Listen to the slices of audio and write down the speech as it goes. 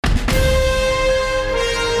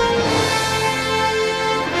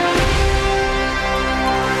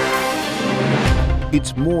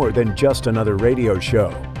It's more than just another radio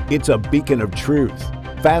show. It's a beacon of truth.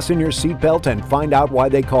 Fasten your seatbelt and find out why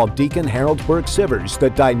they call Deacon Harold Burke-Sivers the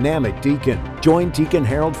dynamic deacon. Join Deacon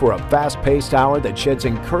Harold for a fast-paced hour that sheds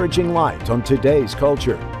encouraging light on today's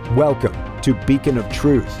culture. Welcome to Beacon of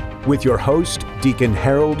Truth with your host, Deacon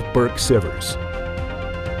Harold Burke-Sivers.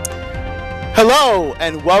 Hello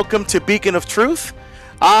and welcome to Beacon of Truth.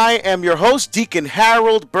 I am your host, Deacon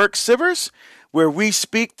Harold Burke-Sivers, where we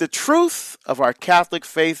speak the truth of our Catholic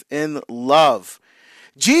faith in love.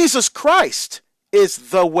 Jesus Christ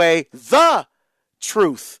is the way, the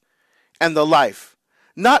truth, and the life.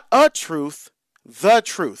 Not a truth, the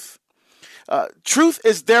truth. Truth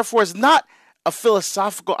is therefore not a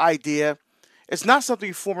philosophical idea. It's not something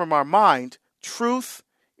we form in our mind. Truth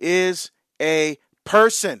is a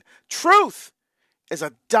person. Truth is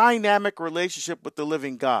a dynamic relationship with the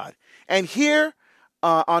living God. And here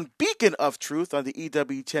on Beacon of Truth on the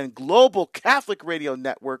EWTN Global Catholic Radio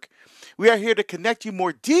Network, we are here to connect you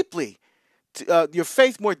more deeply to your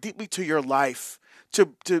faith, more deeply to your life,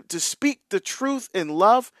 to speak the truth in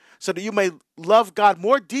love so that you may love God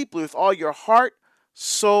more deeply with all your heart,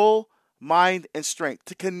 soul, mind, and strength,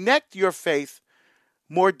 to connect your faith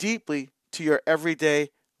more deeply to your everyday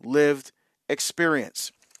lived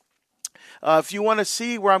experience. If you want to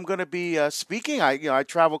see where I'm going to be speaking, I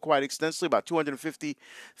travel quite extensively, about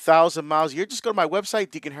 250,000 miles a year. Just go to my website,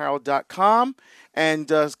 deaconharold.com,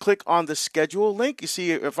 and click on the schedule link. You see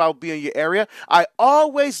if I'll be in your area. I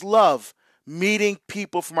always love meeting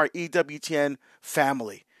people from our EWTN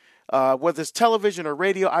family. Whether it's television or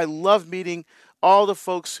radio, I love meeting all the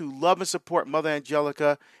folks who love and support Mother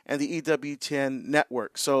Angelica and the EWTN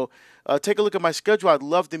network. So take a look at my schedule. I'd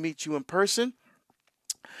love to meet you in person.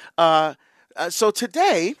 So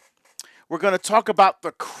today, we're going to talk about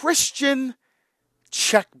the Christian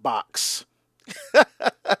checkbox.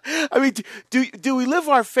 I mean, do we live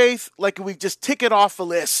our faith like we just tick it off a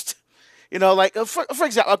list? You know, like, for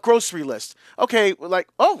example, a grocery list. Okay, like,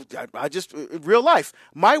 I just, in real life,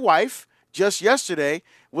 my wife just yesterday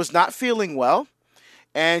was not feeling well.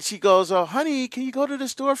 And she goes, "Oh, honey, can you go to the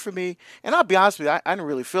store for me?" And I'll be honest with you, I didn't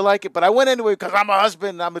really feel like it, but I went anyway because I'm a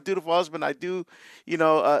husband. I'm a dutiful husband. I do,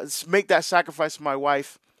 make that sacrifice for my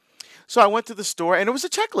wife. So I went to the store, and it was a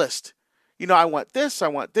checklist. You know, I want this, I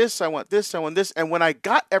want this, I want this, I want this. And when I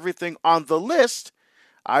got everything on the list,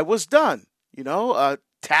 I was done.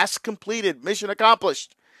 Task completed, mission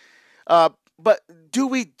accomplished. But do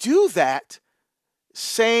we do that?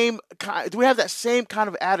 Do we have that same kind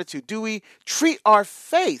of attitude? Do we treat our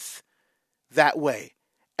faith that way,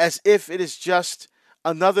 as if it is just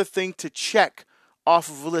another thing to check off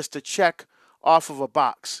of a list, to check off of a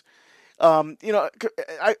box? I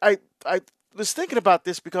was thinking about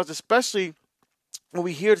this because especially when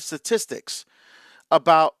we hear the statistics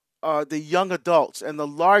about the young adults, and the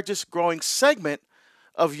largest growing segment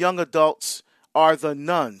of young adults are the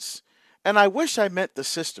nuns. And I wish I meant the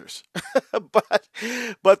sisters,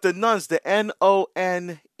 but the nuns, the N-O-N-E-S,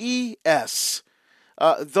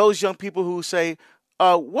 those young people who say,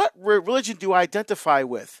 what religion do I identify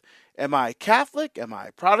with? Am I Catholic? Am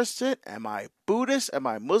I Protestant? Am I Buddhist? Am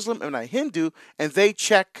I Muslim? Am I Hindu? And they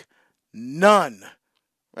check none,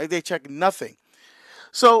 right? They check nothing.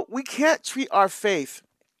 So we can't treat our faith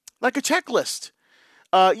like a checklist.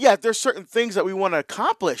 There's certain things that we want to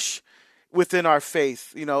accomplish within our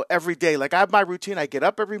faith, every day. Like I have my routine. I get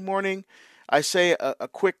up every morning. I say a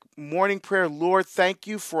quick morning prayer. Lord, thank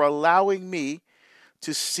you for allowing me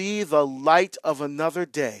to see the light of another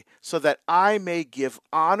day so that I may give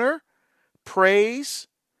honor, praise,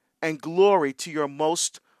 and glory to your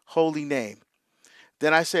most holy name.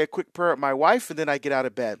 Then I say a quick prayer at my wife, and then I get out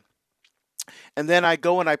of bed. And then I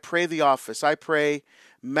go and I pray the office. I pray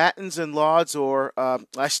matins and lauds, or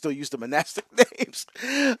I still use the monastic names,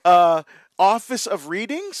 office of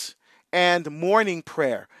readings and morning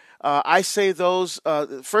prayer. I say those,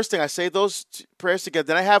 first thing I say those prayers together.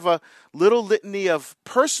 Then I have a little litany of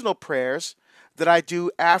personal prayers that I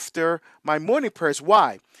do after my morning prayers.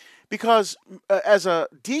 Why? Because as a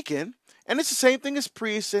deacon, and it's the same thing as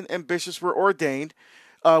priests and bishops were ordained,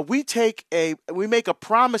 we make a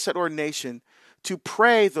promise at ordination to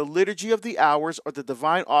pray the Liturgy of the Hours or the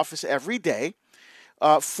Divine Office every day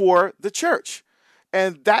for the church.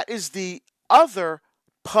 And that is the other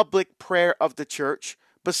public prayer of the church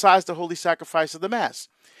besides the Holy Sacrifice of the Mass.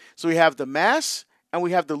 So we have the Mass and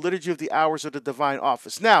we have the Liturgy of the Hours or the Divine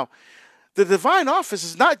Office. Now, the Divine Office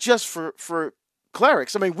is not just for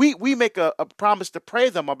clerics. I mean, we make a promise to pray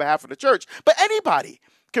them on behalf of the church, but anybody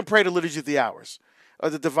can pray the Liturgy of the Hours or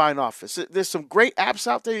the Divine Office. There's some great apps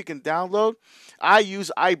out there you can download. I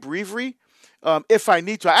use iBreviary if I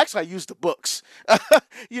need to. Actually, I use the books.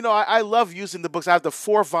 I love using the books. I have the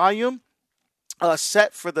 4-volume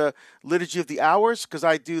set for the Liturgy of the Hours because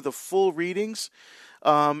I do the full readings.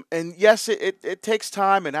 And yes, it takes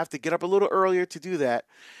time, and I have to get up a little earlier to do that.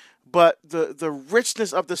 But the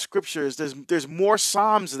richness of the scriptures, there's more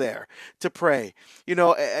psalms there to pray.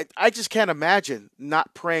 I just can't imagine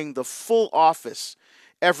not praying the full office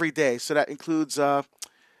every day. So that includes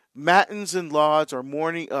matins and lauds, or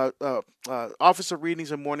morning office of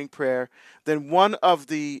readings and morning prayer. Then one of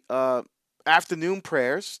the afternoon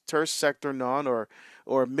prayers, terce, sector, non,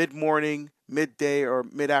 or mid-morning, midday, or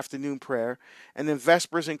mid-afternoon prayer. And then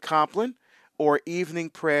vespers and compline, or evening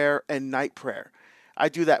prayer and night prayer. I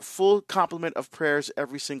do that full complement of prayers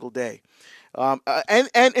every single day. And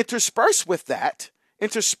interspersed with that,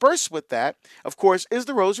 of course, is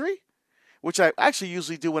the rosary, which I actually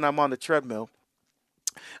usually do when I'm on the treadmill,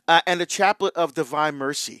 and the chaplet of divine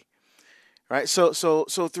mercy. Right? So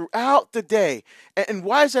throughout the day, and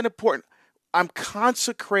why is that important? I'm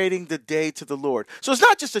consecrating the day to the Lord. So it's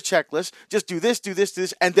not just a checklist, just do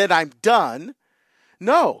this, and then I'm done.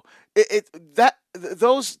 No,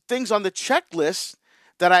 those things on the checklist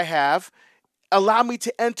that I have allow me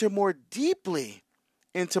to enter more deeply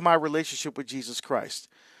into my relationship with Jesus Christ.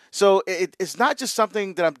 So it's not just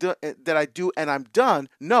something that I do and I'm done.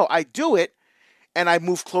 No, I do it and I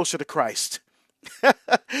move closer to Christ.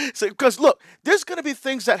 Because look, there's going to be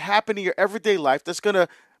things that happen in your everyday life that's going to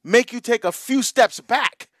make you take a few steps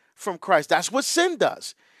back from Christ. That's what sin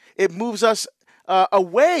does. It moves us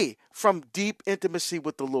away from deep intimacy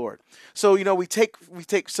with the Lord. So, we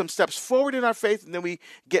take some steps forward in our faith, and then we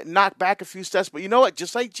get knocked back a few steps. But you know what?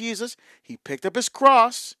 Just like Jesus, he picked up his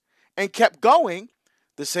cross and kept going.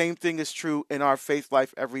 The same thing is true in our faith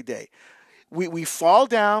life every day. We fall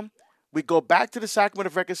down, we go back to the sacrament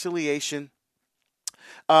of reconciliation,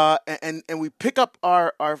 and we pick up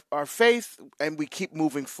our faith, and we keep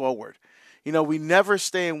moving forward. We never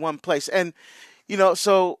stay in one place. And,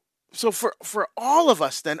 so for all of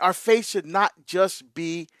us, then, our faith should not just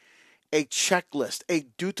be a checklist, a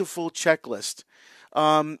dutiful checklist.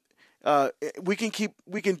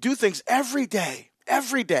 We can do things every day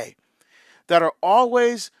that are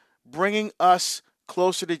always bringing us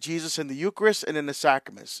closer to Jesus in the Eucharist and in the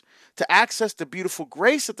sacraments, to access the beautiful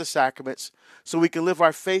grace of the sacraments so we can live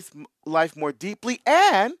our faith life more deeply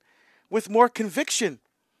and with more conviction.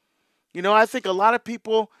 I think a lot of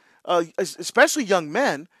people, especially young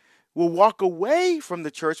men, will walk away from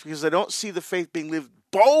the church because they don't see the faith being lived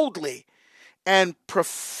boldly and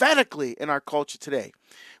prophetically in our culture today.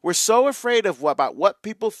 We're so afraid of what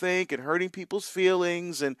people think and hurting people's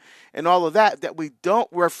feelings and all of that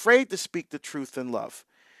we're afraid to speak the truth in love.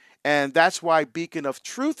 And that's why Beacon of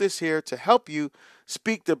Truth is here to help you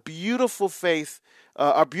speak the beautiful faith,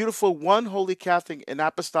 our beautiful one holy Catholic and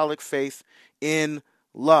apostolic faith in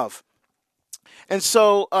love. And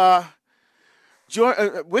so,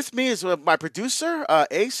 with me is my producer,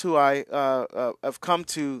 Ace, who I have come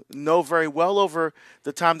to know very well over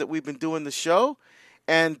the time that we've been doing the show.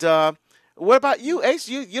 And what about you, Ace?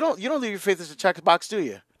 You don't leave your faith as a checkbox, do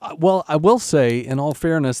you? Well, I will say, in all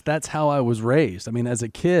fairness, that's how I was raised. I mean, as a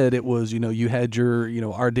kid, it was, you had your,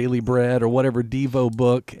 Our Daily Bread or whatever Devo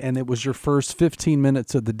book, and it was your first 15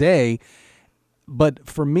 minutes of the day. But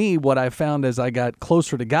for me, what I found as I got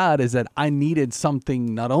closer to God is that I needed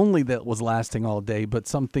something not only that was lasting all day, but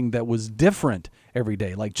something that was different every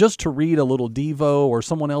day. Like just to read a little Devo or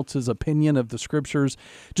someone else's opinion of the scriptures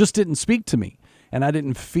just didn't speak to me. And I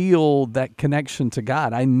didn't feel that connection to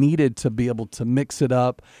God. I needed to be able to mix it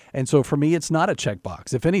up. And so for me, it's not a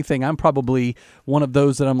checkbox. If anything, I'm probably one of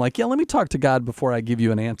those that I'm like, let me talk to God before I give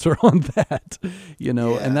you an answer on that.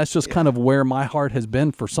 And that's just kind of where my heart has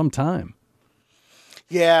been for some time.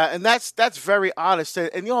 Yeah, and that's very honest.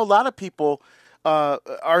 And a lot of people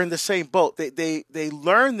are in the same boat. They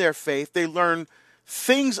learn their faith. They learn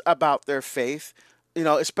things about their faith.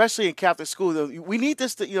 Especially in Catholic school, we need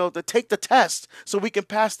this to take the test so we can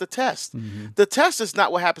pass the test. Mm-hmm. The test is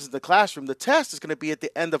not what happens in the classroom. The test is going to be at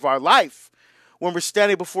the end of our life when we're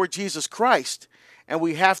standing before Jesus Christ, and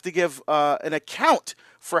we have to give an account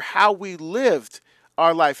for how we lived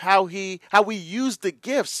our life, how we used the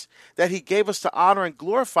gifts that he gave us to honor and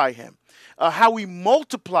glorify him, how we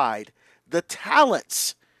multiplied the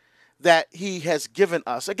talents that he has given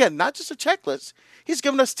us. Again, not just a checklist. He's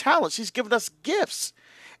given us talents. He's given us gifts.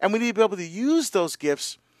 And we need to be able to use those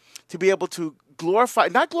gifts to be able to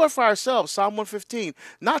not glorify ourselves, Psalm 115,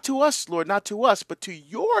 not to us, Lord, not to us, but to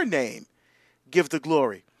your name give the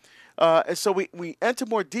glory. And so we enter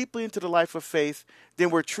more deeply into the life of faith, then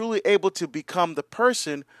we're truly able to become the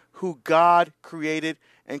person who God created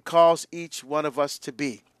and calls each one of us to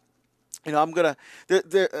be. You know,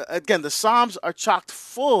 again, the Psalms are chocked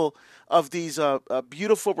full of these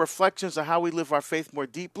beautiful reflections on how we live our faith more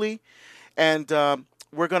deeply. And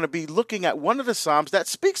we're going to be looking at one of the Psalms that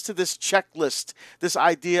speaks to this checklist, this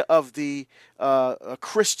idea of the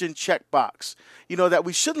Christian checkbox. You know, that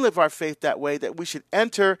we shouldn't live our faith that way, that we should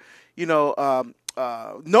enter,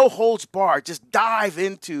 no holds barred, just dive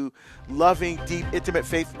into loving, deep, intimate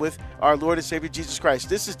faith with our Lord and Savior Jesus Christ.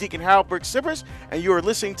 This is Deacon Harold Burke-Sivers, and you are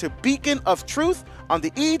listening to Beacon of Truth on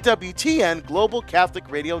the EWTN Global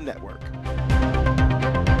Catholic Radio Network.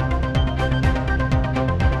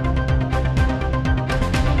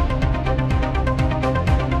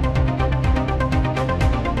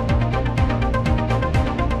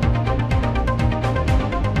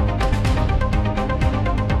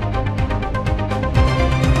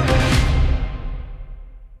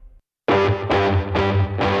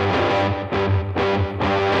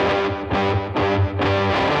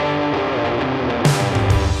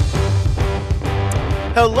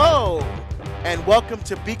 Hello, and welcome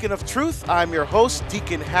to Beacon of Truth. I'm your host,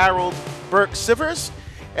 Deacon Harold Burke-Sivers,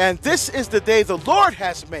 and this is the day the Lord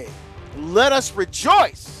has made. Let us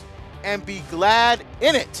rejoice and be glad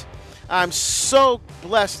in it. I'm so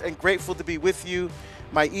blessed and grateful to be with you,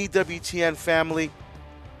 my EWTN family.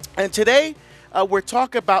 And today, we're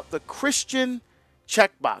talking about the Christian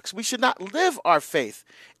checkbox. We should not live our faith.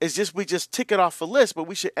 We just tick it off a list, but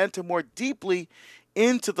we should enter more deeply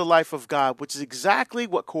into the life of God, which is exactly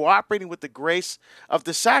what cooperating with the grace of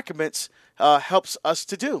the sacraments helps us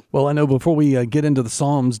to do. Well, I know before we get into the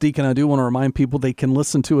Psalms, Deacon, I do want to remind people they can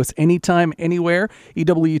listen to us anytime, anywhere.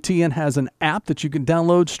 EWTN has an app that you can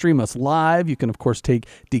download, stream us live. You can, of course, take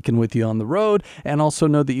Deacon with you on the road, and also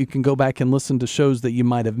know that you can go back and listen to shows that you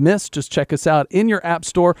might have missed. Just check us out in your app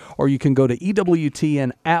store, or you can go to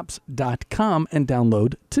EWTNapps.com and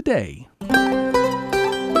download today.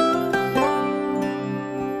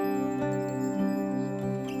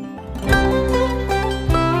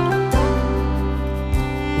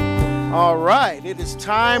 All right, it is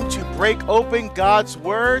time to break open God's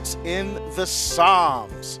words in the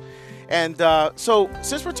Psalms. And so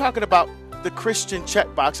since we're talking about the Christian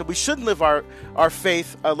checkbox, and we shouldn't live our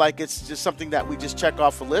faith like it's just something that we just check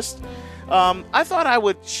off a list, I thought I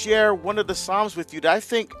would share one of the Psalms with you that I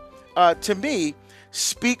think, to me,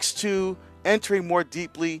 speaks to entering more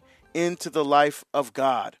deeply into the life of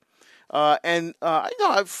God. For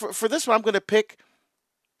this one, I'm going to pick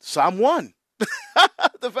Psalm 1.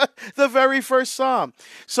 the very first Psalm.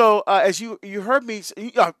 So as you heard me,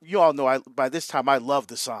 you all know by this time I love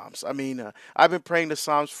the Psalms. I mean, I've been praying the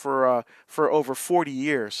Psalms for over 40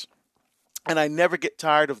 years, and I never get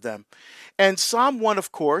tired of them. And Psalm 1,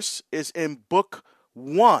 of course, is in Book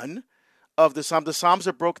 1 of the Psalms. The Psalms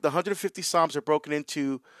are broken. The 150 Psalms are broken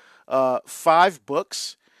into 5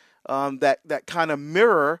 books that kind of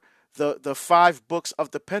mirror the 5 books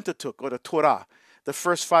of the Pentateuch, or the Torah. The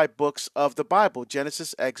first 5 books of the Bible: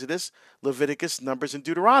 Genesis, Exodus, Leviticus, Numbers, and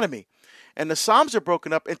Deuteronomy. And the Psalms are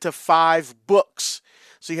broken up into 5 books.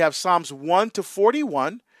 So you have Psalms 1 to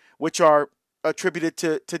 41, which are attributed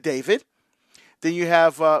to David. Then you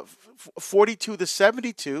have 42 to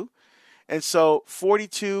 72. And so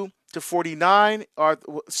 42 to 49 are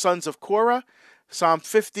sons of Korah. Psalm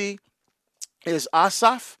 50 is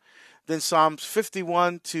Asaph. Then Psalms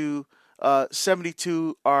 51 to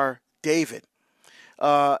 72 are David.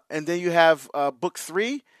 And then you have Book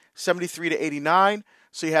 3, 73 to 89.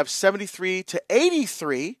 So you have 73 to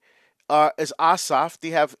 83 is Asaph. Then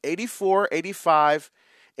you have 84, 85,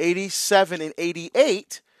 87, and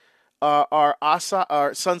 88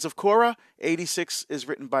 are sons of Korah. 86 is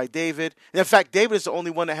written by David. And in fact, David is the only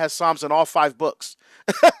one that has Psalms in all 5 books.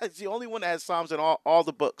 It's the only one that has Psalms in all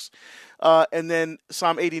the books. And then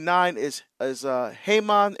Psalm 89 is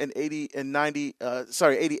Haman, and 88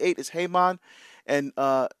 is Haman. And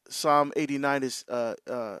Psalm 89 is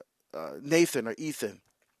Nathan or Ethan.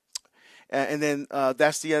 And then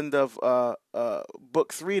that's the end of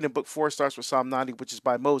Book 3. And then Book 4 starts with Psalm 90, which is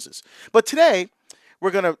by Moses. But today, we're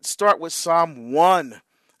going to start with Psalm 1,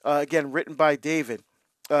 again, written by David.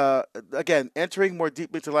 Again, entering more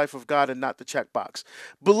deeply into the life of God and not the checkbox.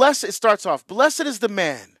 It starts off, "Blessed is the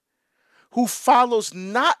man who follows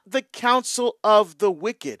not the counsel of the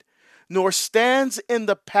wicked, nor stands in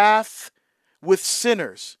the path with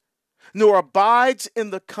sinners, nor abides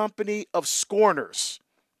in the company of scorners."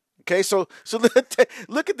 Okay, so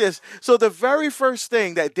look at this. So the very first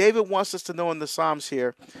thing that David wants us to know in the Psalms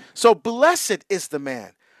here, so blessed is the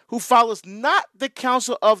man who follows not the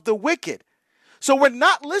counsel of the wicked. So we're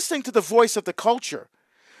not listening to the voice of the culture.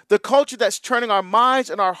 the culture that's turning our minds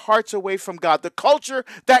and our hearts away from God, the culture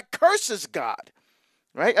that curses God,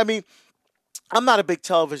 right? I mean, I'm not a big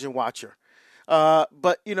television watcher,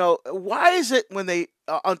 but, why is it when they,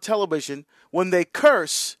 on television, when they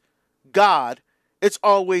curse God, it's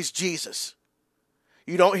always Jesus?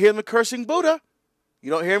 You don't hear them cursing Buddha.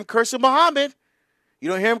 You don't hear him cursing Muhammad. You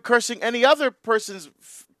don't hear him cursing any other person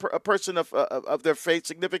of their faith,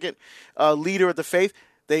 significant leader of the faith.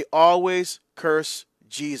 They always curse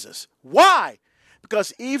Jesus. Why?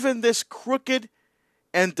 Because even this crooked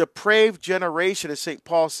and depraved generation, as St.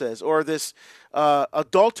 Paul says, or this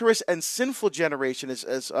adulterous and sinful generation,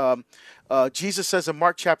 as Jesus says in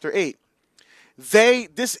Mark chapter 8,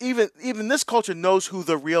 even this culture knows who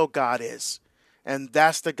the real God is, and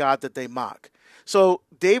that's the God that they mock. So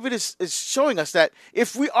David is showing us that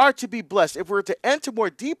if we are to be blessed, if we're to enter more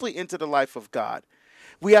deeply into the life of God,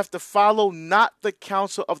 we have to follow not the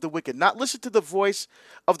counsel of the wicked, not listen to the voice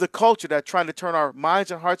of the culture that's trying to turn our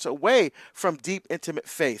minds and hearts away from deep, intimate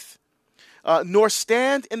faith, nor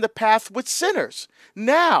stand in the path with sinners.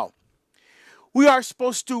 Now, we are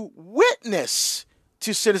supposed to witness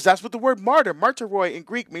to sinners. That's what the word martyroi in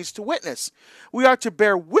Greek means, to witness. We are to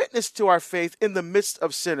bear witness to our faith in the midst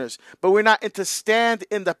of sinners, but we're not to stand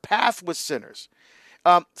in the path with sinners.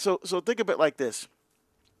 So think of it like this.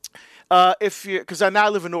 Because I now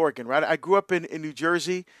live in Oregon, right? I grew up in New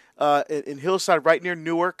Jersey, in Hillside, right near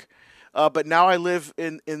Newark. But now I live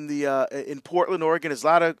in Portland, Oregon. There's a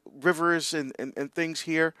lot of rivers and things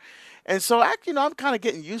here. And so, actually, I'm kind of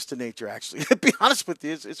getting used to nature, actually. To be honest with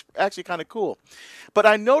you, it's actually kind of cool. But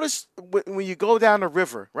I noticed when you go down the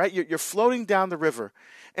river, right, you're floating down the river,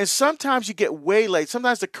 and sometimes you get waylaid.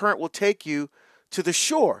 Sometimes the current will take you to the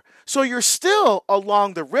shore. So you're still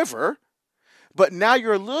along the river, but now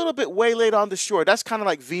you're a little bit waylaid on the shore. That's kind of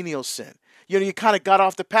like venial sin. You kind of got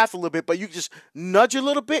off the path a little bit, but you just nudge a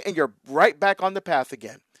little bit and you're right back on the path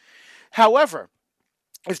again. However,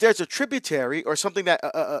 if there's a tributary or something that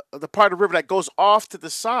the part of the river that goes off to the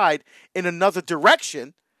side in another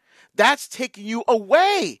direction, that's taking you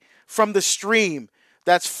away from the stream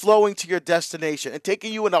that's flowing to your destination and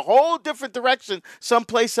taking you in a whole different direction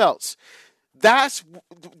someplace else. That's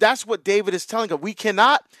what David is telling us. We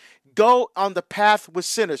cannot go on the path with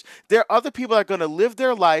sinners. There are other people that are going to live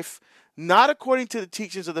their life not according to the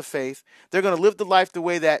teachings of the faith. They're going to live the life the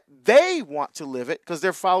way that they want to live it because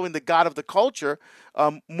they're following the God of the culture,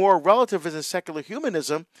 more relativism and secular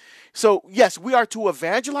humanism. So, yes, we are to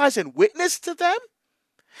evangelize and witness to them,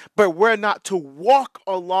 but we're not to walk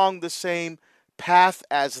along the same path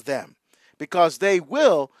as them because they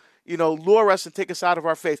will, lure us and take us out of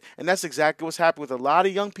our faith. And that's exactly what's happening with a lot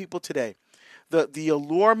of young people today. The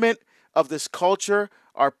allurement of this culture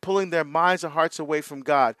are pulling their minds and hearts away from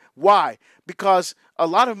God. Why? Because a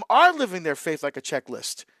lot of them are living their faith like a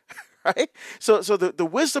checklist, right? So the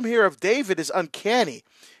wisdom here of David is uncanny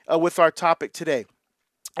with our topic today.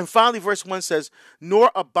 And finally, verse 1 says,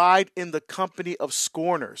 nor abide in the company of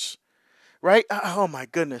scorners, right? Oh, my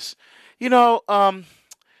goodness. I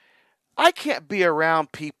can't be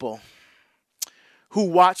around people who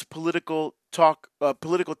watch political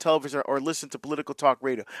television or listen to political talk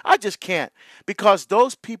radio. I just can't, because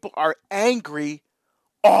those people are angry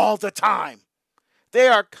all the time. They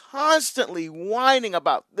are constantly whining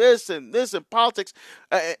about this and politics.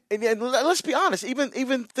 And let's be honest,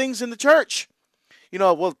 even things in the church.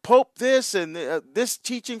 Pope this and this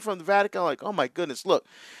teaching from the Vatican. Like, oh my goodness, look,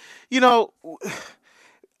 you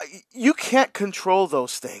can't control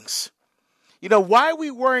those things. Why are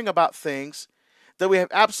we worrying about things that we have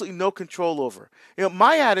absolutely no control over?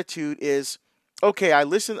 My attitude is, okay,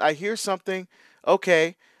 I hear something.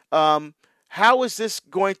 Okay, how is this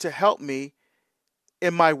going to help me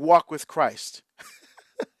in my walk with Christ?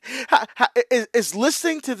 Is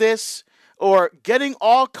listening to this or getting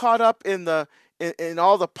all caught up in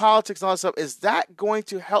all the politics and all that stuff, is that going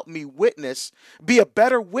to help me be a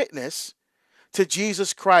better witness to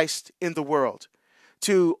Jesus Christ in the world,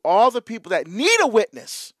 to all the people that need a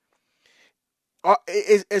witness?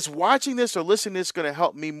 Is watching this or listening to this going to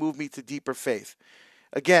help me move me to deeper faith?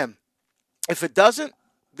 Again, if it doesn't,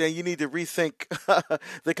 then you need to rethink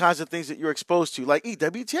the kinds of things that you're exposed to, like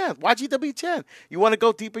EWTN. Watch EWTN. You want to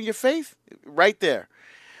go deep in your faith? Right there.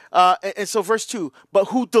 And so verse 2, but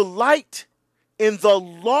who delight in the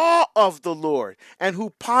law of the Lord and who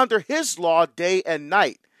ponder his law day and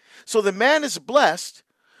night. So the man is blessed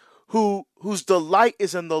whose delight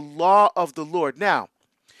is in the law of the Lord. Now,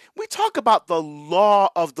 we talk about the law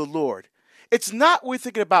of the Lord. It's not we're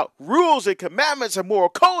thinking about rules and commandments and moral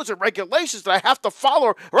codes and regulations that I have to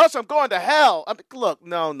follow or else I'm going to hell. Look,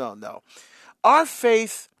 no. Our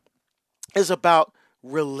faith is about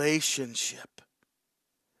relationship.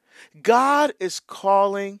 God is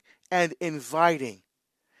calling and inviting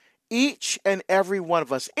each and every one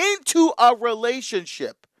of us into a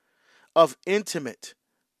relationship of intimate,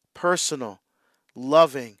 personal,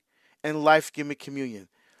 loving, and life-giving communion.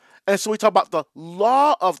 And so we talk about the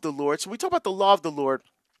law of the Lord. So we talk about the law of the Lord.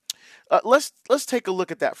 Let's take a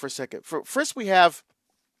look at that for a second. First, we have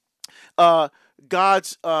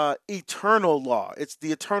God's eternal law. It's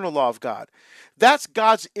the eternal law of God. That's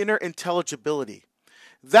God's inner intelligibility.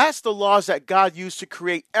 That's the laws that God used to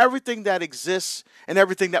create everything that exists and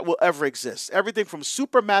everything that will ever exist. Everything from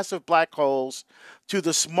supermassive black holes to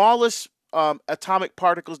the smallest atomic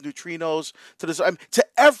particles, neutrinos, to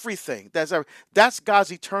everything. That's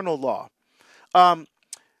God's eternal law.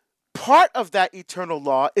 Part of that eternal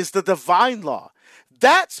law is the divine law.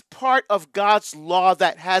 That's part of God's law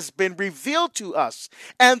that has been revealed to us.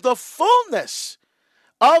 And the fullness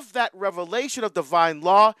of that revelation of divine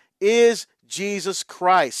law is Jesus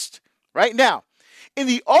Christ. Right now, in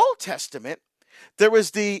the Old Testament, there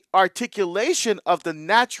was the articulation of the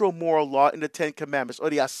natural moral law in the Ten Commandments, or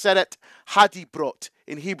the Aseret Hadibrot,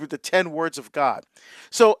 in Hebrew, the 10 words of God.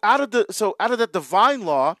 So out of the divine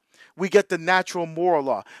law, we get the natural moral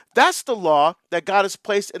law. That's the law that God has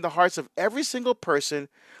placed in the hearts of every single person,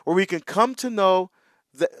 where we can come to know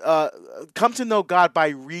God by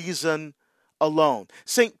reason alone.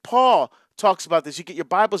 St. Paul talks about this. You get your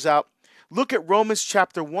Bibles out. Look at Romans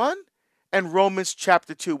chapter 1 and Romans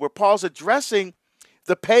chapter 2, where Paul's addressing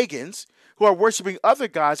the pagans who are worshiping other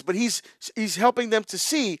gods, but he's helping them to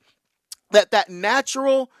see that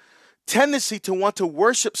natural tendency to want to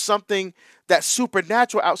worship something that's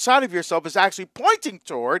supernatural outside of yourself is actually pointing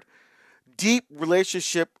toward deep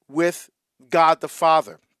relationship with God the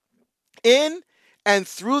Father in and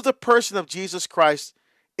through the person of Jesus Christ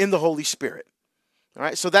in the Holy Spirit. All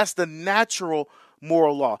right, so that's the natural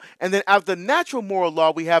moral law. And then out of the natural moral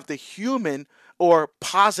law, we have the human or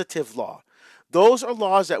positive law. Those are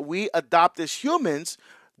laws that we adopt as humans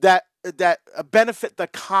that benefit the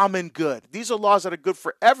common good. These are laws that are good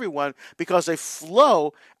for everyone because they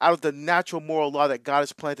flow out of the natural moral law that God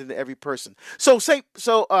has planted in every person. So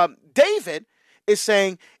David is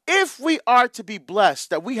saying, if we are to be blessed,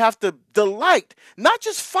 that we have to delight, not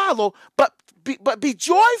just follow, but be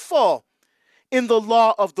joyful in the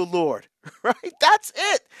law of the Lord, right? That's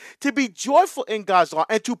it. To be joyful in God's law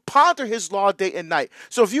and to ponder his law day and night.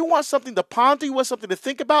 So if you want something to ponder, you want something to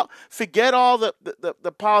think about, forget all the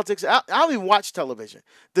politics. I don't even watch television.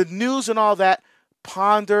 The news and all that.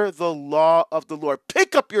 Ponder the law of the Lord.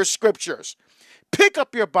 Pick up your scriptures. Pick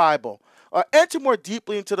up your Bible. Enter more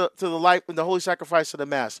deeply into the life and the holy sacrifice of the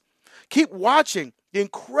Mass. Keep watching the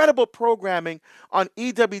incredible programming on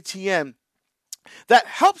EWTN that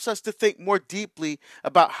helps us to think more deeply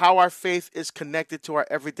about how our faith is connected to our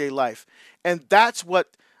everyday life. And that's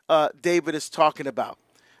what David is talking about.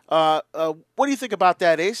 What do you think about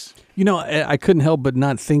that, Ace? I couldn't help but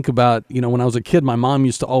not think about, when I was a kid, my mom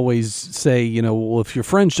used to always say, well, if your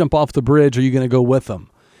friends jump off the bridge, are you going to go with them?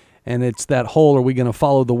 And it's that whole, are we going to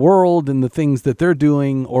follow the world and the things that they're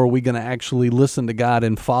doing, or are we going to actually listen to God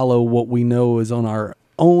and follow what we know is on our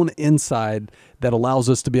own inside that allows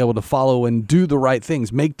us to be able to follow and do the right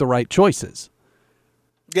things, make the right choices?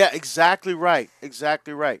 Yeah, exactly right.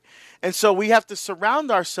 Exactly right. And so we have to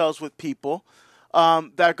surround ourselves with people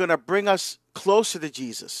that are going to bring us closer to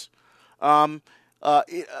Jesus.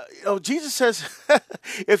 Jesus says,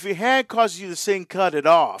 if your hand causes you to sin, cut it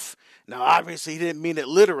off. Now, obviously, he didn't mean it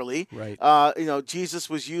literally. Right. Jesus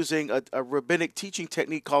was using a rabbinic teaching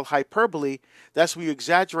technique called hyperbole. That's where you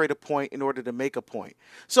exaggerate a point in order to make a point.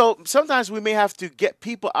 So sometimes we may have to get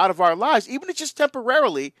people out of our lives, even if just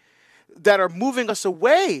temporarily, that are moving us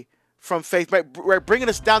away from faith, right, bringing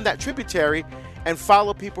us down that tributary, and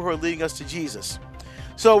follow people who are leading us to Jesus.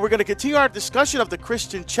 So we're going to continue our discussion of the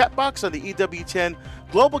Christian Checkbox on the EWTN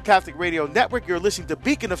Global Catholic Radio Network. You're listening to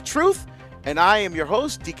Beacon of Truth, and I am your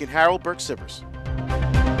host, Deacon Harold Burke-Sivers.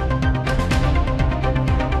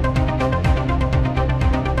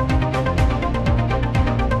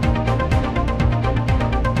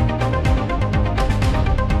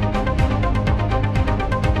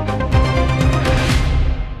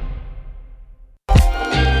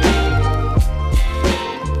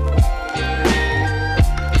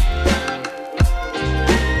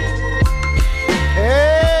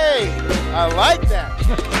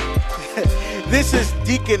 This is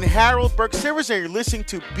Deacon Harold Burke-Sivers, and you're listening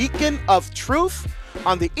to Beacon of Truth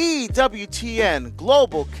on the EWTN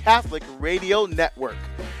Global Catholic Radio Network.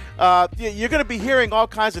 You're going to be hearing all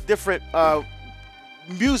kinds of different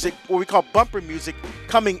music, what we call bumper music,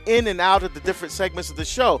 coming in and out of the different segments of the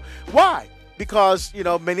show. Why? because,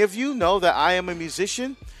 many of you know that I am a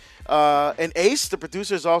musician. And Ace, the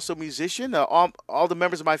producer, is also a musician. All the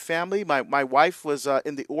members of my family, my wife was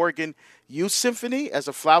in the Oregon Youth Symphony as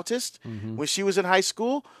a flautist when she was in high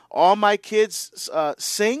school. All my kids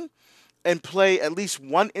sing and play at least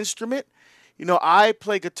one instrument. I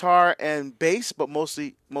play guitar and bass, but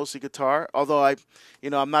mostly guitar. Although I'm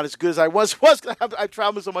not as good as I once was. I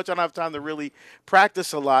travel so much, I don't have time to really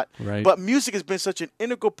practice a lot. Right. But music has been such an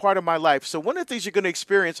integral part of my life. So one of the things you're going to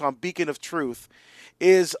experience on Beacon of Truth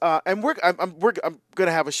is, and I'm going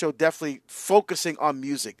to have a show definitely focusing on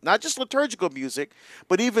music, not just liturgical music,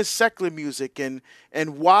 but even secular music, and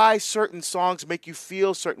why certain songs make you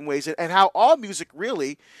feel certain ways, and how all music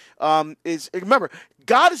really is. Remember,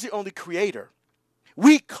 God is the only creator.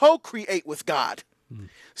 We co-create with God.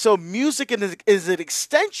 So music is an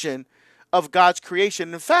extension of God's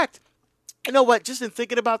creation. In fact, you know what? Just in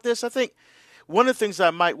thinking about this, I think one of the things I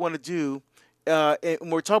might want to do when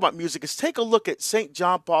we're talking about music is take a look at St.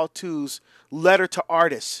 John Paul II's letter to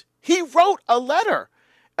artists. He wrote a letter,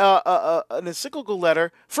 an encyclical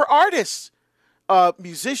letter for artists,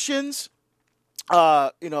 musicians,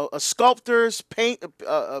 sculptors,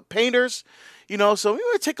 painters. So we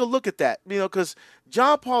want to take a look at that, because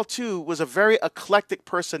John Paul II was a very eclectic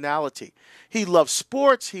personality. He loved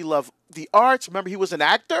sports. He loved the arts. Remember, he was an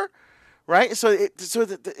actor, right? This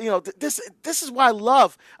is what I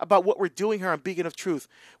love about what we're doing here on Beacon of Truth.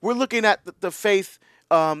 We're looking at the faith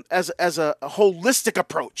as a holistic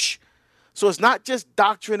approach. So it's not just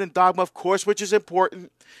doctrine and dogma, of course, which is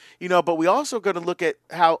important, but we also going to look at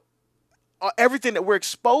how everything that we're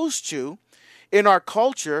exposed to in our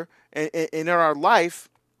culture and in our life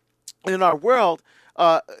and in our world,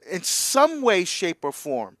 in some way, shape, or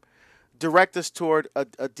form, direct us toward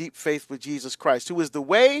a deep faith with Jesus Christ, who is the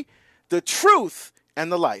way, the truth,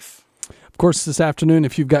 and the life. Of course, this afternoon,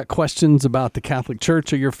 if you've got questions about the Catholic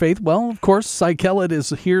Church or your faith, well, of course, Cy Kellett is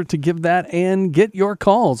here to give that and get your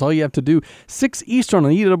calls. All you have to do, 6 Eastern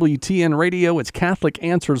on EWTN Radio. It's Catholic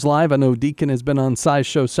Answers Live. I know Deacon has been on Cy's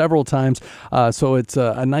show several times, so it's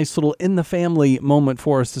a nice little in-the-family moment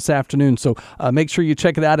for us this afternoon. So make sure you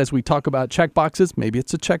check it out as we talk about checkboxes. Maybe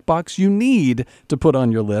it's a checkbox you need to put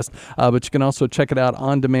on your list, but you can also check it out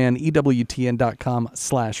on demand,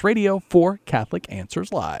 EWTN.com/radio for Catholic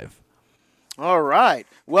Answers Live. All right.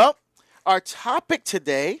 Well, our topic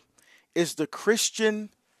today is the Christian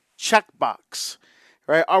checkbox,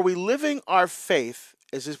 right? Are we living our faith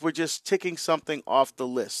as if we're just ticking something off the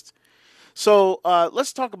list? So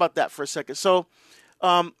let's talk about that for a second. So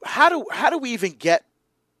how do we even get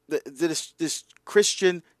this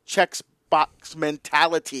Christian checkbox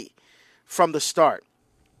mentality from the start?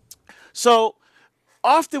 So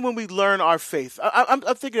often when we learn our faith, I'm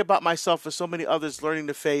thinking about myself and so many others learning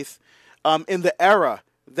the faith in the era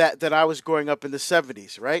that I was growing up in the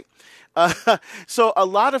 70s, right? So a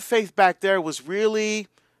lot of faith back there was really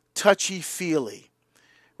touchy-feely,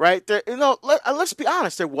 right? Let's be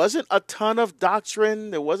honest. There wasn't a ton of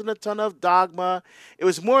doctrine. There wasn't a ton of dogma. It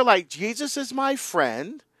was more like, Jesus is my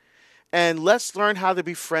friend, and let's learn how to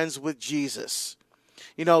be friends with Jesus.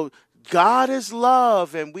 God is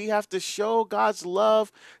love, and we have to show God's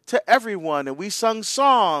love to everyone. And we sung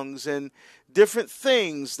songs and different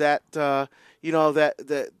things that that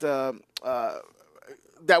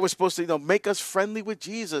was supposed to make us friendly with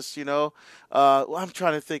Jesus. I'm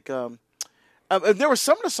trying to think. And there were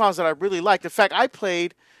some of the songs that I really liked. In fact, I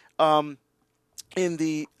played in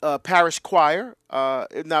the parish choir.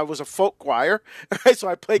 And I was a folk choir, right? So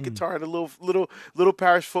I played guitar in a little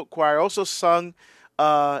parish folk choir. I also sung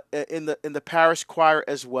in the parish choir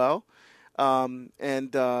as well. I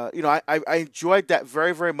enjoyed that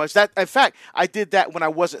very, very much. That, in fact, I did that when I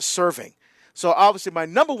wasn't serving. So obviously my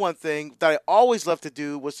number one thing that I always loved to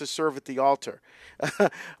do was to serve at the altar.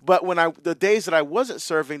 But the days that I wasn't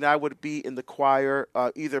serving, I would be in the choir,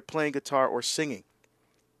 either playing guitar or singing.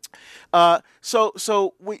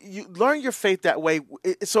 So you learn your faith that way.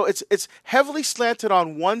 So it's heavily slanted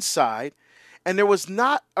on one side, and there was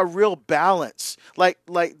not a real balance. Like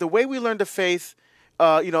the way we learned the faith,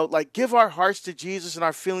 give our hearts to Jesus and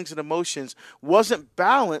our feelings and emotions wasn't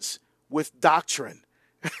balanced with doctrine,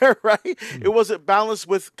 right? It wasn't balanced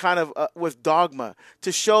with kind of with dogma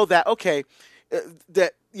to show that, okay,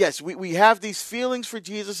 that yes, we have these feelings for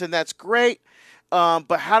Jesus and that's great,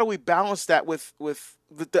 but how do we balance that with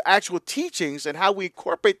the actual teachings and how we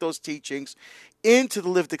incorporate those teachings into the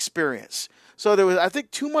lived experience? So there was, I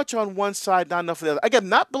think, too much on one side, not enough on the other. Again,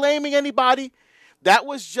 not blaming anybody. That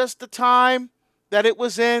was just the time that it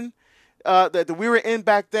was in. that we were in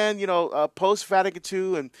back then, post Vatican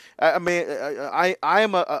II, and I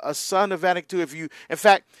am a son of Vatican II. In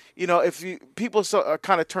fact, if people are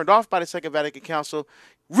kind of turned off by the Second Vatican Council,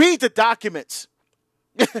 read the documents.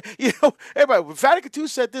 Everybody, Vatican II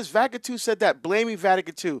said this, Vatican II said that, blaming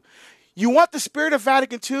Vatican II. You want the spirit of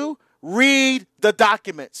Vatican II? Read the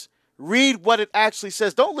documents. Read what it actually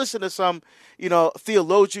says. Don't listen to some,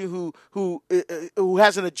 theologian who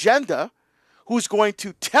has an agenda, who's going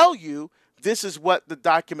to tell you this is what the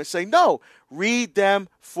documents say. No, read them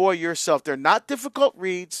for yourself. They're not difficult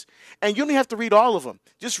reads, and you don't have to read all of them.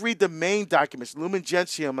 Just read the main documents: Lumen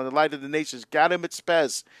Gentium on the Light of the Nations, Gaudium et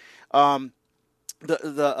Spes, the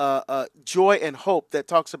Joy and Hope that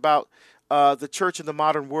talks about the church in the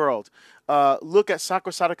modern world. Look at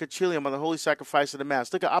Sacrosanctum Concilium on the Holy Sacrifice of the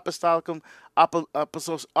Mass. Look at Apostolicum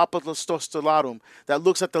Apostolatum that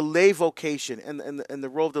looks at the lay vocation and the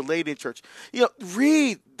role of the laity in church.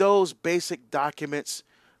 Read those basic documents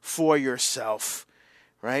for yourself,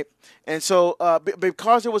 right? And so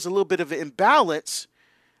because there was a little bit of an imbalance,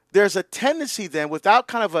 there's a tendency then, without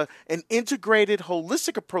kind of an integrated,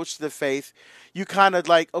 holistic approach to the faith, you kind of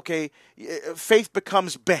faith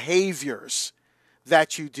becomes behaviors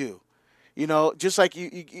that you do. Just like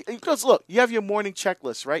because look, you have your morning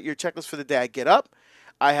checklist, right? Your checklist for the day. I get up,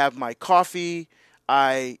 I have my coffee,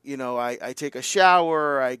 I take a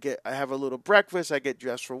shower, I have a little breakfast, I get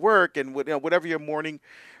dressed for work, and whatever your morning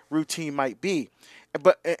routine might be.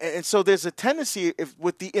 And so there's a tendency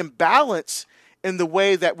with the imbalance in the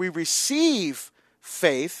way that we receive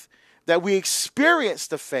faith, that we experience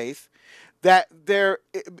the faith, that there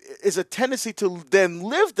is a tendency to then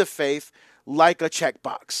live the faith like a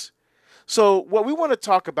checkbox. So what we want to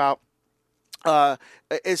talk about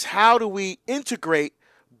is how do we integrate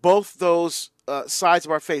both those sides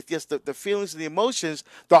of our faith? Yes, the feelings and the emotions,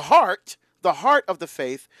 the heart of the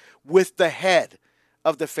faith with the head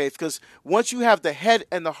of the faith. Because once you have the head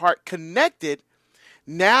and the heart connected,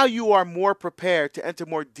 now you are more prepared to enter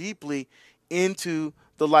more deeply into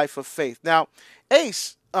the life of faith. Now,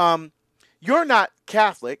 Ace, you're not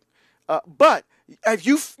Catholic, but have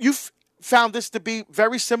you found this to be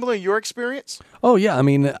very similar in your experience? Oh, yeah. I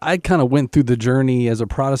mean, I kind of went through the journey as a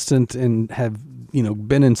Protestant and have,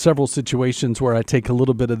 been in several situations where I take a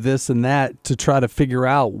little bit of this and that to try to figure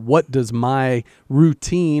out what does my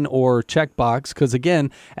routine or checkbox, because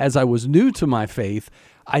again, as I was new to my faith,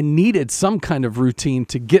 I needed some kind of routine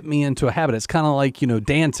to get me into a habit. It's kind of like,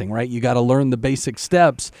 dancing, right? You got to learn the basic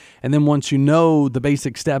steps. And then once you know the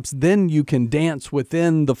basic steps, then you can dance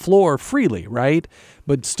within the floor freely, right?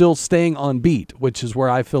 But still staying on beat, which is where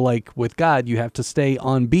I feel like with God, you have to stay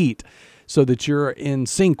on beat so that you're in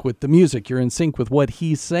sync with the music. You're in sync with what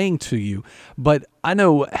he's saying to you. But I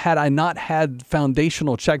know had I not had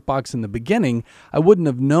foundational checkbox in the beginning, I wouldn't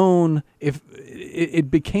have known if it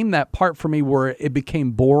became that part for me where it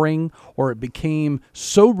became boring or it became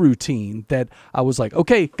so routine that I was like,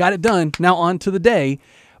 okay, got it done. Now on to the day.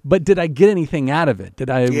 But did I get anything out of it? Did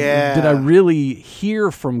I really hear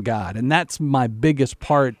from God? And that's my biggest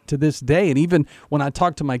part to this day. And even when I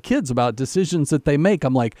talk to my kids about decisions that they make,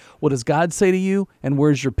 I'm like, what does God say to you? And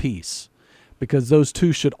where's your peace? Because those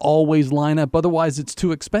two should always line up. Otherwise, it's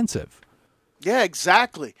too expensive. Yeah,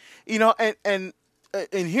 exactly. And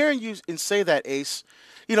hearing you and say that, Ace,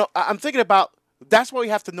 I'm thinking about that's why we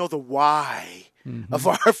have to know the why of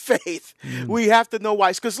our faith. We have to know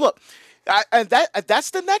why. Because look,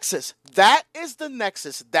 that's the nexus. That is the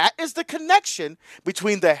nexus. That is the connection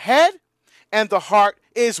between the head and the heart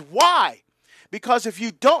is why. Because if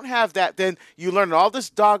you don't have that, then you learn all this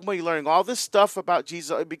dogma, you're learning all this stuff about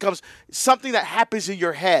Jesus. It becomes something that happens in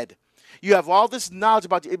your head. You have all this knowledge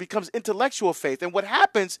about it. It becomes intellectual faith. And what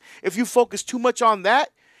happens if you focus too much on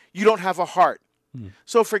that, you don't have a heart.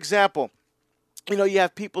 So, for example, you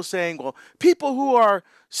have people saying, well, people who are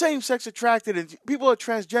same-sex attracted and people who are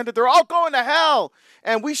transgender, they're all going to hell.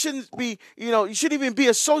 And we shouldn't be, you shouldn't even be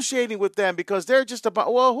associating with them because they're just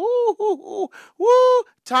about, well,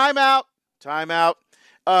 time out.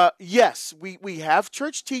 Yes, we have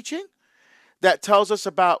church teaching that tells us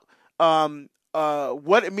about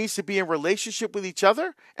what it means to be in relationship with each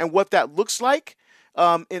other and what that looks like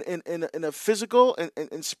in a physical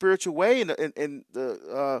and spiritual way in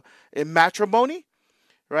matrimony,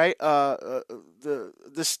 right?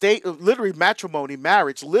 The state of literally matrimony,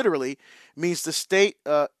 marriage, literally means the state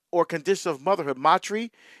or condition of motherhood.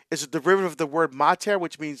 Matri is a derivative of the word mater,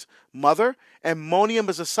 which means mother, and monium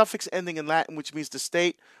is a suffix ending in Latin, which means the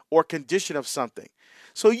state or condition of something.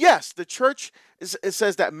 So yes, the church it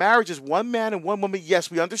says that marriage is one man and one woman.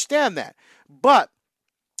 Yes, we understand that, but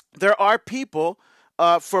there are people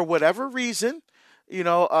for whatever reason,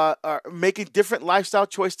 are making different lifestyle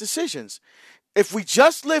choice decisions. If we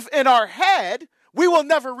just live in our head, we will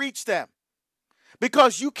never reach them.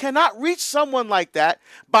 Because you cannot reach someone like that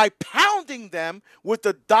by pounding them with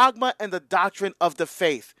the dogma and the doctrine of the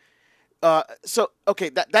faith.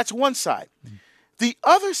 That's one side. The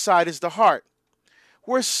other side is the heart.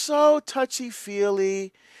 We're so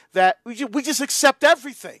touchy-feely that we just accept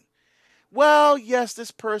everything. Well, yes, this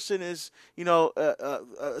person is, a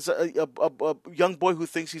young boy who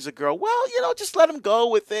thinks he's a girl. Well, just let him go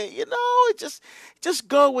with it. Just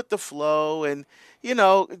go with the flow. And,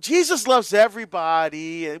 Jesus loves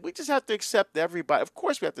everybody, and we just have to accept everybody. Of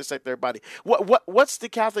course we have to accept everybody. What's the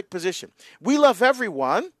Catholic position? We love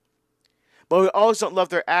everyone, but we always don't love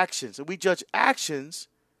their actions. And we judge actions.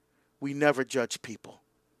 We never judge people.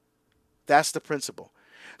 That's the principle.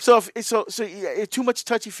 So too much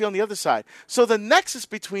touchy-feely on the other side. So the nexus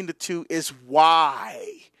between the two is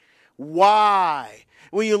why. Why?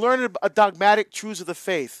 When you learn a dogmatic truths of the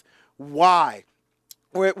faith, why?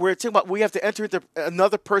 We're talking about we have to enter into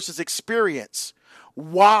another person's experience.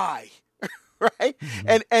 Why? Right?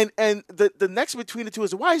 Mm-hmm. And the nexus between the two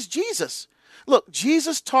is why is Jesus. Look,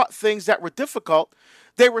 Jesus taught things that were difficult.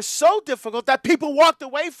 They were so difficult that people walked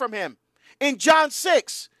away from him. In John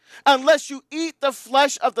 6, unless you eat the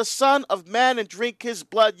flesh of the Son of Man and drink his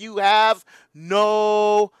blood, you have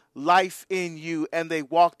no life in you. And they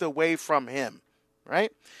walked away from him,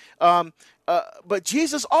 right? But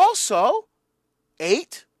Jesus also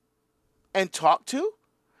ate and talked to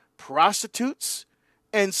prostitutes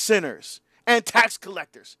and sinners and tax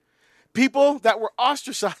collectors. People that were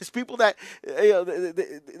ostracized, people that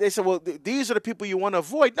they said, well, these are the people you want to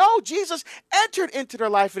avoid. No, Jesus entered into their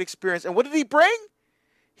life and experience. And what did he bring?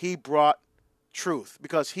 He brought truth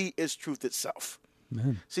because he is truth itself.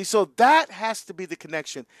 Amen. See, so that has to be the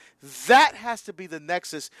connection. That has to be the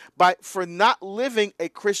nexus for not living a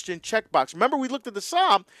Christian checkbox. Remember, we looked at the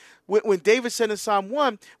Psalm when David said in Psalm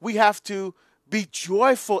 1, we have to be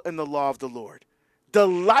joyful in the law of the Lord,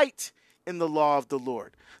 delight in the law of the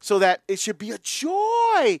Lord, so that it should be a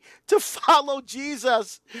joy to follow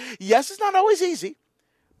Jesus. Yes, it's not always easy,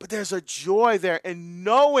 but there's a joy there in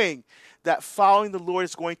knowing that following the Lord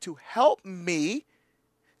is going to help me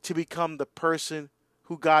to become the person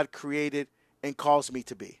who God created and calls me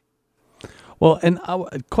to be. Well, and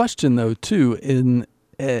a question, though, too,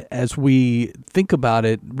 as we think about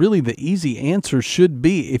it, really the easy answer should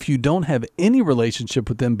be if you don't have any relationship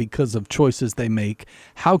with them because of choices they make,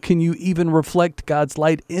 how can you even reflect God's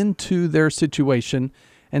light into their situation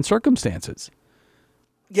and circumstances?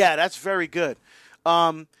 Yeah, that's very good.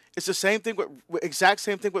 It's the same thing exact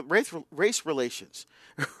same thing with race relations,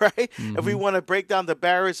 right? Mm-hmm. If we want to break down the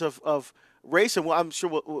barriers of race, and I'm sure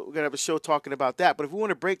we're going to have a show talking about that, but if we want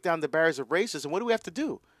to break down the barriers of racism, what do we have to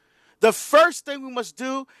do? The first thing we must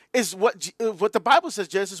do is what the Bible says,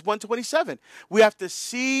 Genesis 1:27. We have to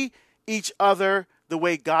see each other the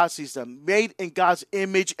way God sees them, made in God's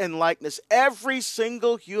image and likeness. Every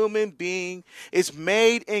single human being is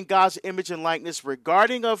made in God's image and likeness,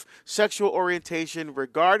 regarding of sexual orientation,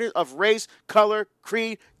 regarding of race, color,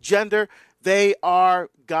 creed, gender. They are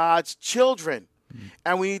God's children. Mm-hmm.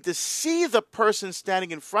 And we need to see the person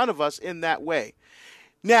standing in front of us in that way.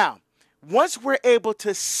 Now, once we're able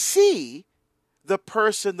to see the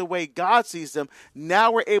person the way God sees them,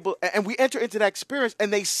 now we're able, and we enter into that experience,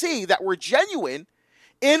 and they see that we're genuine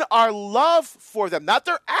in our love for them. Not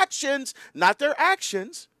their actions,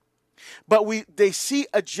 but they see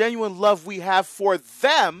a genuine love we have for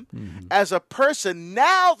them as a person.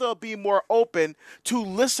 Now they'll be more open to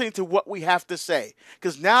listening to what we have to say.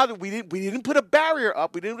 Because now that we didn't put a barrier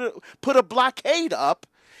up, we didn't put a blockade up,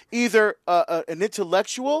 either an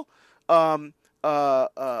intellectual,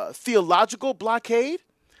 theological blockade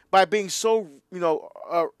by being so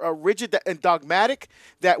rigid and dogmatic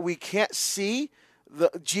that we can't see the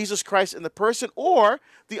Jesus Christ in the person, or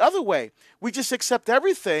the other way, we just accept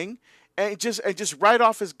everything and just write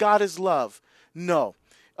off as God is love. No,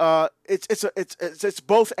 it's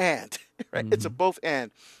both and, right? Mm-hmm. It's a both and.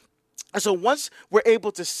 And so once we're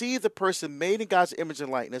able to see the person made in God's image and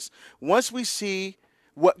likeness, once we see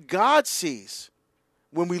what God sees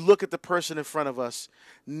when we look at the person in front of us,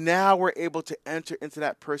 now we're able to enter into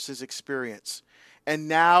that person's experience. And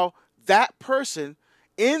now that person,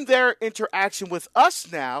 in their interaction with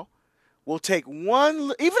us now, will take one,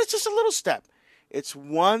 even if it's just a little step, it's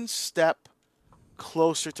one step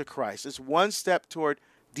closer to Christ. It's one step toward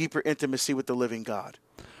deeper intimacy with the living God.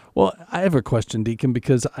 Well, I have a question, Deacon,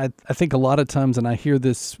 because I think a lot of times, and I hear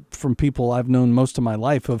this from people I've known most of my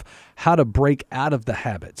life, of how to break out of the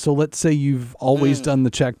habit. So let's say you've always done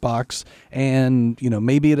the checkbox, and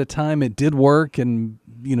maybe at a time it did work, and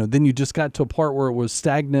then you just got to a part where it was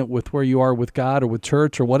stagnant with where you are with God or with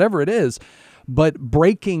church or whatever it is. But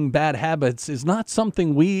breaking bad habits is not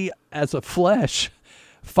something we as a flesh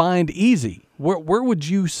find easy. Where would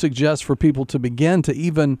you suggest for people to begin to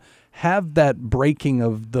even have that breaking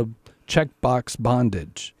of the checkbox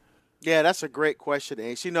bondage? Yeah, that's a great question,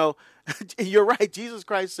 Ace. You're right. Jesus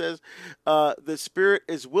Christ says the spirit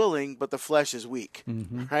is willing, but the flesh is weak,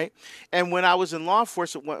 right? And when I was in law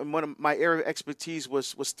enforcement, one of my area of expertise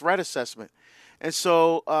was threat assessment. And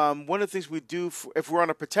so one of the things we do, if we're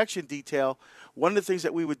on a protection detail, one of the things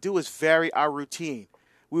that we would do is vary our routine.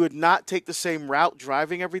 We would not take the same route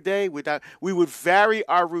driving every day. We would vary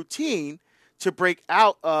our routine to break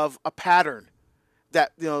out of a pattern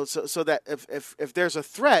that, so that if there's a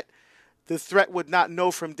threat, the threat would not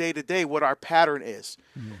know from day to day what our pattern is.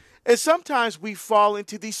 And sometimes we fall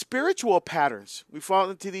into these spiritual patterns. We fall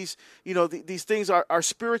into these, these things are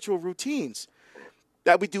spiritual routines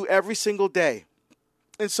that we do every single day.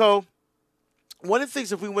 And so one of the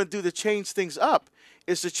things, if we want to do to change things up,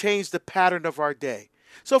 is to change the pattern of our day.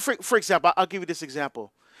 So, for example, I'll give you this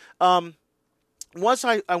example. Once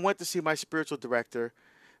I went to see my spiritual director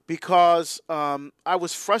because I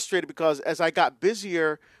was frustrated because as I got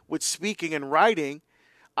busier with speaking and writing,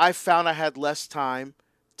 I found I had less time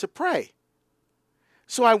to pray.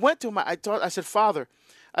 So I went to him. I said, Father,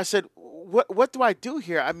 I said, what do I do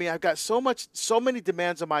here? I mean, I've got so many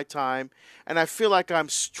demands on my time, and I feel like I'm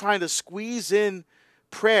trying to squeeze in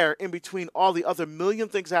prayer in between all the other million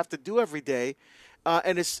things I have to do every day.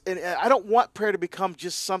 And I don't want prayer to become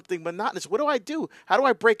just something monotonous. What do I do? How do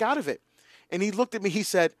I break out of it? And he looked at me. He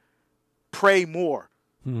said, "Pray more."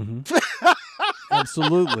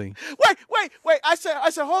 Absolutely. Wait. I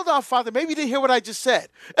said, hold on, Father. Maybe you didn't hear what I just said.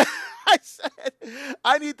 I said,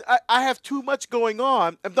 I have too much going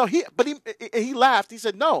on. No, he laughed. He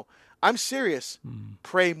said, "No, I'm serious.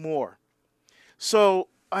 Pray more." So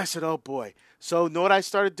I said, "Oh boy." So know what I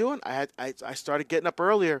started doing? I started getting up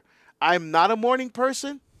earlier. I'm not a morning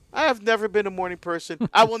person. I have never been a morning person.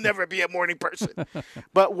 I will never be a morning person.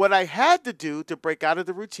 But what I had to do to break out of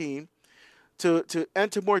the routine, to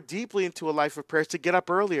enter more deeply into a life of prayer, is to get up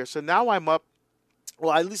earlier. So now I'm up.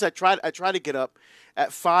 Well, at least I try to get up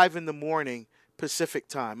at 5 a.m. Pacific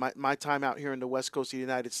time, my time out here in the West Coast of the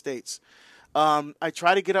United States. I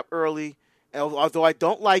try to get up early, although I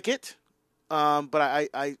don't like it. But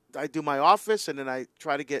I do my office, and then I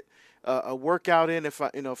try to get a workout in. If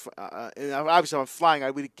obviously I'm flying, I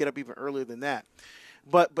would get up even earlier than that.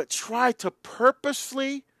 But try to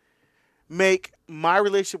purposefully make my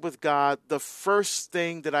relationship with God the first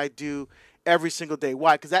thing that I do every single day.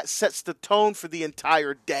 Why? Because that sets the tone for the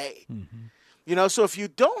entire day. So if you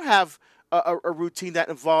don't have a routine that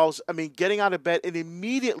involves, getting out of bed and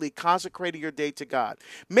immediately consecrating your day to God.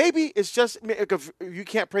 Maybe it's just, if you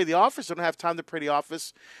can't pray the office, you don't have time to pray the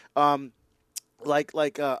office,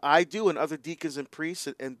 like I do and other deacons and priests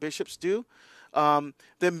and bishops do, then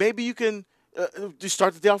maybe you can just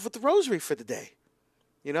start the day off with the rosary for the day.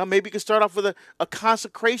 Maybe you can start off with a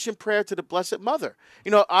consecration prayer to the Blessed Mother.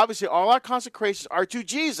 Obviously all our consecrations are to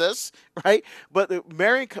Jesus, right? But the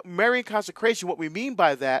Marian consecration, what we mean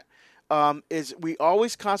by that is we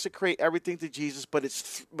always consecrate everything to Jesus, but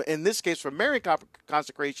it's, in this case, for Marian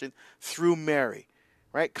consecration, through Mary,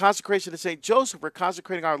 right? Consecration to St. Joseph, we're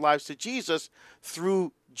consecrating our lives to Jesus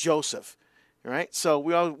through Joseph, right? So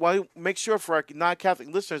we all want to make sure for our non-Catholic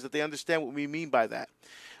listeners that they understand what we mean by that.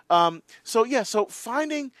 So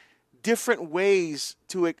finding different ways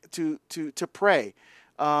to pray.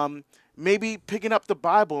 Maybe picking up the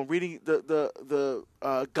Bible and reading the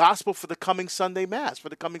gospel for the coming Sunday Mass, for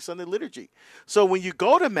the coming Sunday liturgy. So when you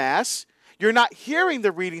go to Mass, you're not hearing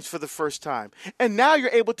the readings for the first time. And now you're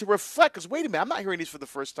able to reflect, because wait a minute, I'm not hearing these for the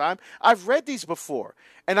first time. I've read these before.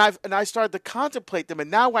 And I started to contemplate them.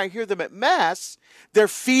 And now when I hear them at Mass, they're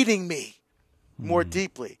feeding me more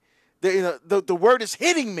deeply. The word is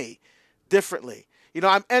hitting me differently.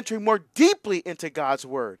 I'm entering more deeply into God's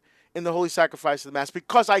word in the holy sacrifice of the Mass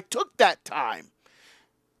because I took that time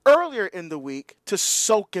earlier in the week to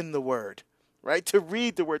soak in the word, right? To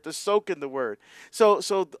read the word, to soak in the word. So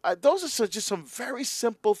those are just some very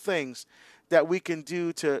simple things that we can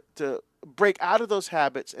do to break out of those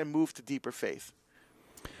habits and move to deeper faith.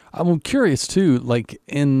 I'm curious too,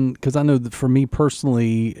 because I know that for me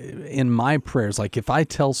personally, in my prayers, like if I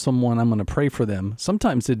tell someone I'm going to pray for them,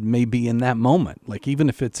 sometimes it may be in that moment, like even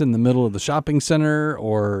if it's in the middle of the shopping center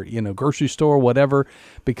or, grocery store, whatever,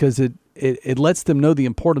 because it lets them know the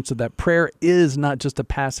importance of that prayer is not just a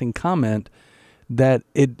passing comment, that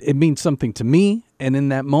it means something to me. And in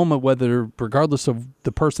that moment, regardless of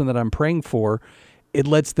the person that I'm praying for, it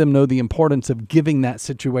lets them know the importance of giving that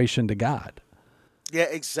situation to God. Yeah,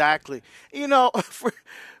 exactly.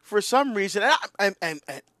 For some reason, and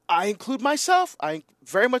I include myself. I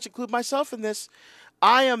very much include myself in this.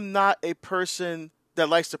 I am not a person that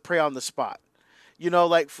likes to pray on the spot.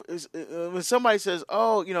 When somebody says,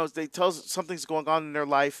 "Oh," they tell us something's going on in their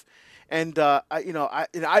life, and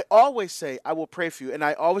I always say, "I will pray for you," and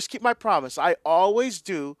I always keep my promise. I always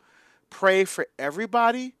do pray for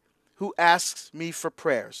everybody who asks me for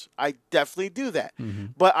prayers. I definitely do that,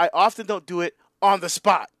 but I often don't do it on the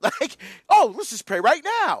spot. Like, oh, let's just pray right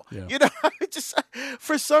now. Yeah. Just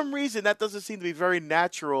for some reason that doesn't seem to be very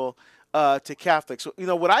natural to Catholics.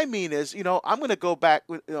 So, what I mean is, I'm going to go back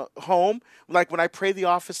home. Like when I pray the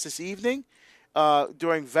office this evening,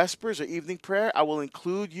 during Vespers or evening prayer, I will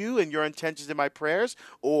include you and your intentions in my prayers.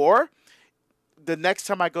 Or the next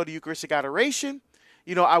time I go to Eucharistic adoration,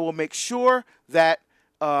 I will make sure that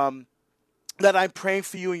that I'm praying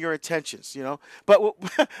for you and your intentions, But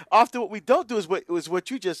often what we don't do is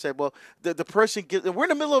what you just said. Well, the person we're in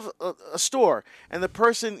the middle of a store, and the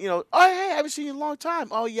person, oh, hey, I haven't seen you in a long time.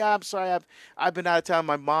 Oh, yeah, I'm sorry. I've been out of town.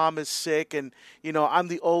 My mom is sick, and, I'm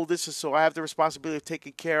the oldest, and so I have the responsibility of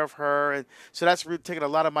taking care of her. And so that's really taking a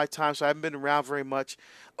lot of my time, so I haven't been around very much.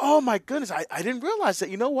 Oh, my goodness. I didn't realize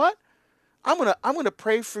that. You know what? I'm gonna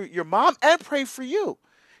pray for your mom and pray for you.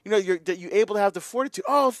 That you're able to have the fortitude.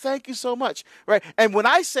 Oh, thank you so much. Right. And when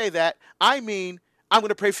I say that, I mean, I'm going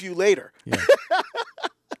to pray for you later. Yeah.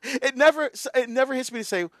 It never hits me to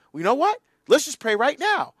say, well, you know what? Let's just pray right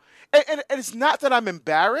now. And it's not that I'm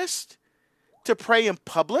embarrassed to pray in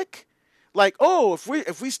public. Like, oh,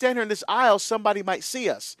 if we stand here in this aisle, somebody might see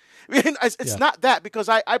us. It's not that, because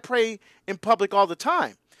I pray in public all the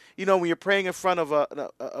time. When you're praying in front of an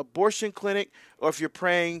abortion clinic, or if you're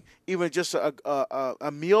praying even just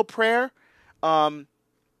a meal prayer in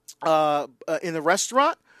the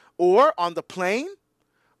restaurant, or on the plane,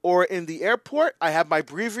 or in the airport, I have my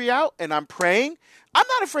breviary out and I'm praying. I'm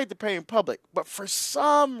not afraid to pray in public, but for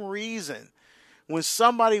some reason, when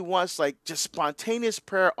somebody wants like just spontaneous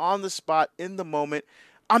prayer on the spot in the moment,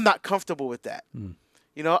 I'm not comfortable with that.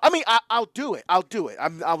 I'll do it.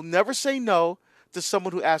 I'll never say no to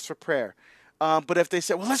someone who asks for prayer. But if they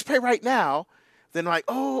say, well, let's pray right now, then I'm like,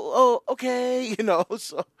 oh, okay,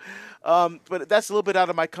 So, but that's a little bit out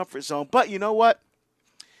of my comfort zone. But you know what?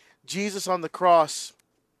 Jesus on the cross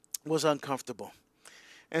was uncomfortable.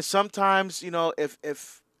 And sometimes,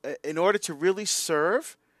 if in order to really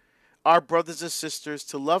serve our brothers and sisters,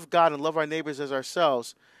 to love God and love our neighbors as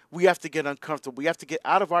ourselves, we have to get uncomfortable. We have to get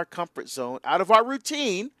out of our comfort zone, out of our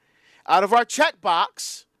routine, out of our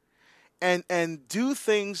checkbox, and do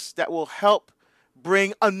things that will help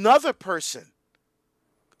bring another person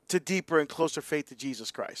to deeper and closer faith to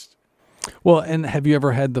Jesus Christ. Well, and have you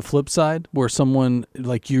ever had the flip side where someone,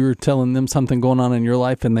 like you're telling them something going on in your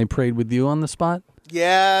life and they prayed with you on the spot?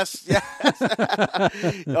 Yes.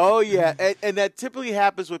 Oh, yeah. And that typically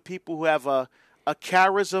happens with people who have a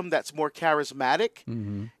charism that's more charismatic.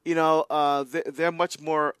 Mm-hmm. They're much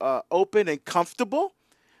more open and comfortable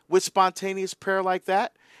with spontaneous prayer like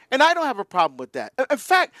that. And I don't have a problem with that. In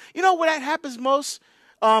fact, when that happens most,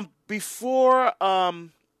 before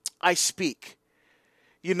I speak,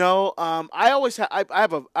 I always have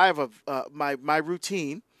my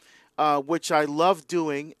routine, which I love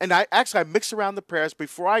doing, and I mix around the prayers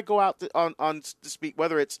before I go out on to speak,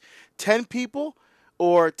 whether it's 10 people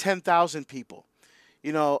or 10,000 people.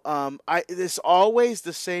 It's always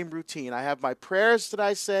the same routine. I have my prayers that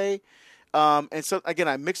I say. And so, again,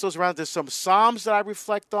 I mix those around. There's some Psalms that I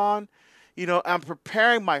reflect on. I'm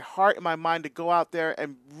preparing my heart and my mind to go out there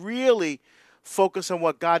and really focus on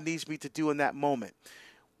what God needs me to do in that moment.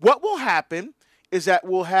 What will happen is that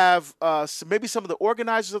we'll have maybe some of the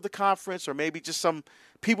organizers of the conference, or maybe just some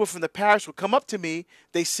people from the parish will come up to me.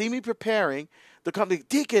 They see me preparing. They'll come to me,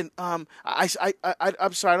 Deacon, I'm sorry, I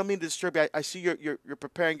don't mean to disturb you. I see you're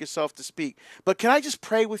preparing yourself to speak. But can I just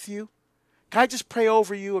pray with you? Can I just pray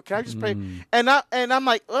over you, or can I just pray? And I'm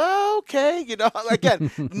like, oh, okay,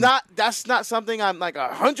 again, that's not something I'm like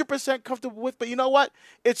 100% comfortable with. But you know what?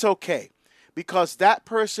 It's okay, because that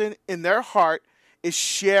person in their heart is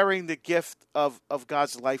sharing the gift of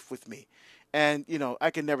God's life with me, and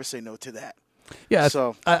I can never say no to that. Yeah,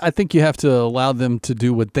 So I think you have to allow them to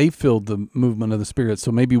do what they feel the movement of the Spirit.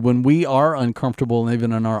 So maybe when we are uncomfortable, and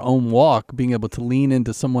even in our own walk, being able to lean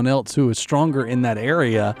into someone else who is stronger in that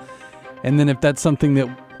area. And then if that's something that,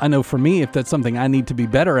 I know for me, if that's something I need to be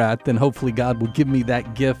better at, then hopefully God will give me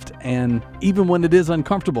that gift. And even when it is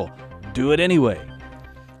uncomfortable, do it anyway.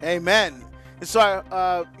 amen. And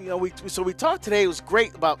so, we talked today. It was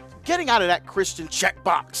great about getting out of that Christian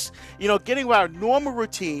checkbox. Getting out of our normal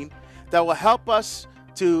routine that will help us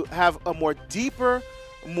to have a more deeper,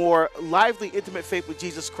 more lively, intimate faith with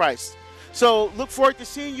Jesus Christ. So, look forward to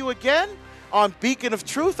seeing you again on Beacon of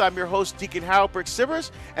Truth. I'm your host, Deacon Harold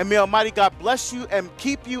Sivers, and may Almighty God bless you and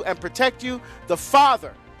keep you and protect you, the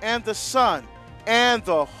Father and the Son and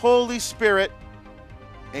the Holy Spirit.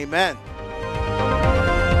 Amen.